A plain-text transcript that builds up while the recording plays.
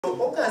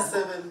August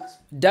 7th.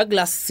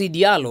 Douglas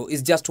Sidialo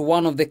is just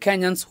one of the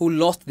Kenyans who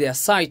lost their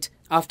sight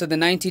after the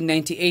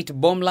 1998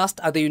 bomb blast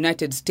at the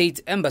United States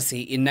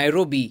Embassy in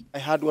Nairobi. I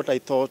heard what I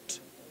thought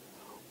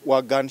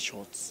were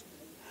gunshots,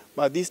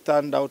 but this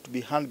turned out to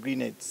be hand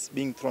grenades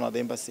being thrown at the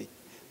embassy.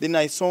 Then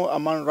I saw a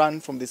man run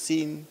from the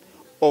scene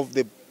of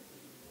the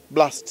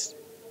blast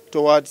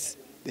towards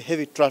the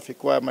heavy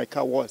traffic where my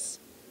car was.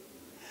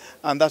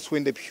 And that's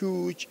when the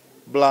huge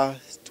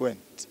blast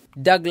went.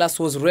 Douglas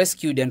was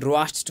rescued and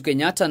rushed to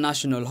Kenyatta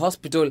National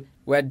Hospital,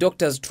 where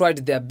doctors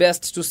tried their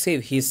best to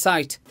save his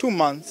sight. 2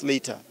 months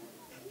later,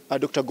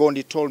 Dr.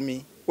 Gondi told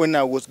me when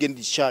I was getting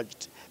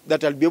discharged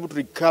that I'll be able to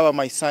recover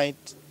my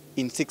sight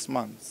in 6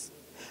 months.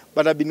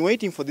 But I've been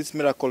waiting for this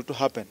miracle to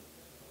happen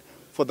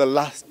for the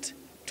last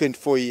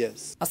 24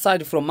 years.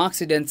 Aside from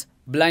accidents,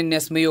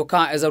 blindness may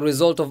occur as a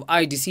result of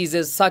eye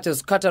diseases such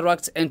as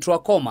cataracts and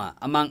trachoma,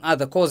 among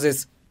other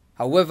causes.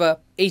 However,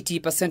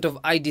 80% of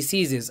eye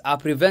diseases are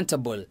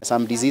preventable.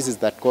 Some diseases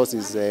that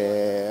causes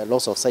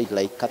loss of sight,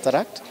 like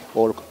cataract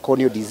or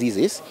corneal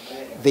diseases,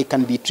 they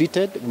can be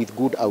treated with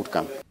good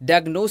outcome.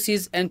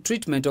 Diagnosis and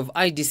treatment of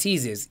eye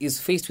diseases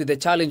is faced with the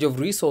challenge of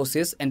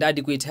resources and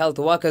adequate health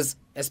workers,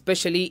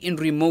 especially in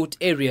remote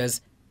areas.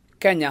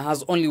 Kenya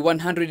has only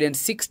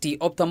 160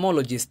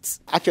 ophthalmologists.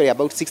 Actually,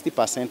 about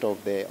 60%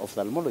 of the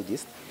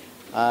ophthalmologists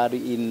are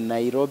in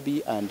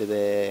Nairobi and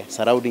the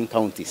surrounding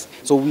counties.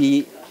 So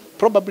we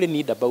probably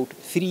need about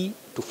 3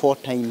 to 4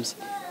 times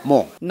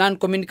more.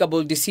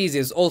 Non-communicable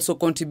diseases also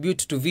contribute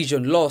to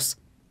vision loss.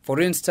 For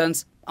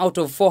instance, out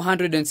of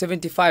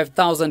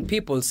 475,000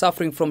 people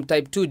suffering from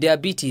type 2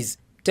 diabetes,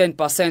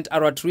 10%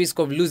 are at risk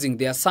of losing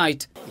their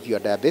sight. If you are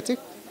diabetic,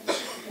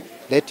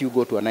 let you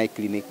go to an eye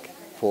clinic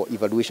for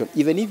evaluation,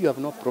 even if you have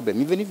no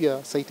problem, even if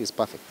your sight is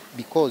perfect.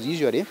 Because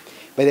usually,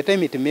 by the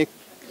time it makes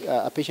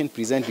a patient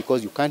present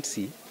because you can't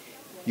see,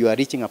 you are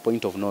reaching a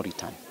point of no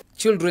return.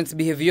 Children's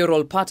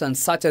behavioral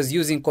patterns such as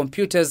using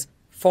computers,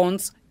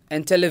 phones,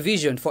 and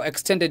television for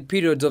extended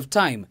periods of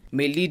time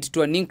may lead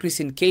to an increase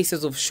in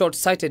cases of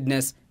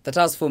short-sightedness that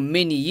has for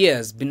many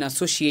years been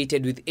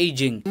associated with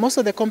aging. Most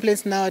of the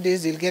complaints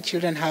nowadays, you'll get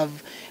children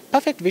have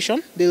perfect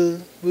vision.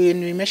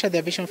 When we measure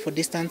their vision for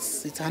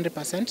distance, it's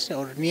 100%,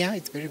 or near,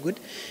 it's very good.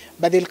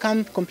 But they'll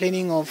come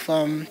complaining of,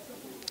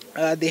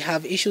 they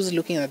have issues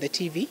looking at the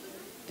TV.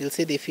 They'll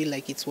say they feel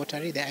like it's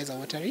watery, their eyes are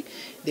watery.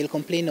 They'll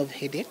complain of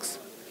headaches.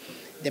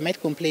 They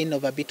might complain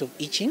of a bit of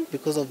itching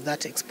because of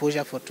that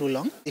exposure for too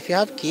long. If you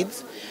have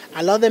kids,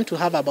 allow them to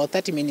have about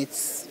 30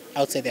 minutes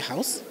outside the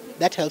house.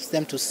 That helps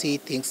them to see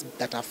things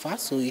that are far,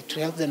 so it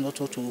helps them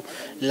also to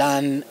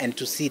learn and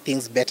to see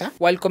things better.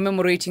 While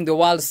commemorating the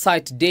World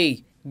Sight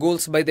Day,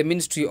 goals by the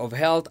Ministry of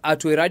Health are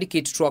to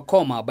eradicate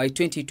trachoma by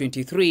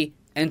 2023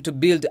 and to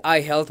build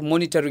eye health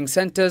monitoring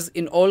centers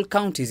in all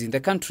counties in the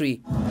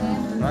country.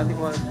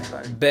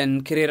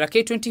 Ben Kirera,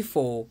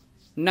 K24,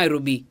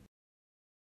 Nairobi.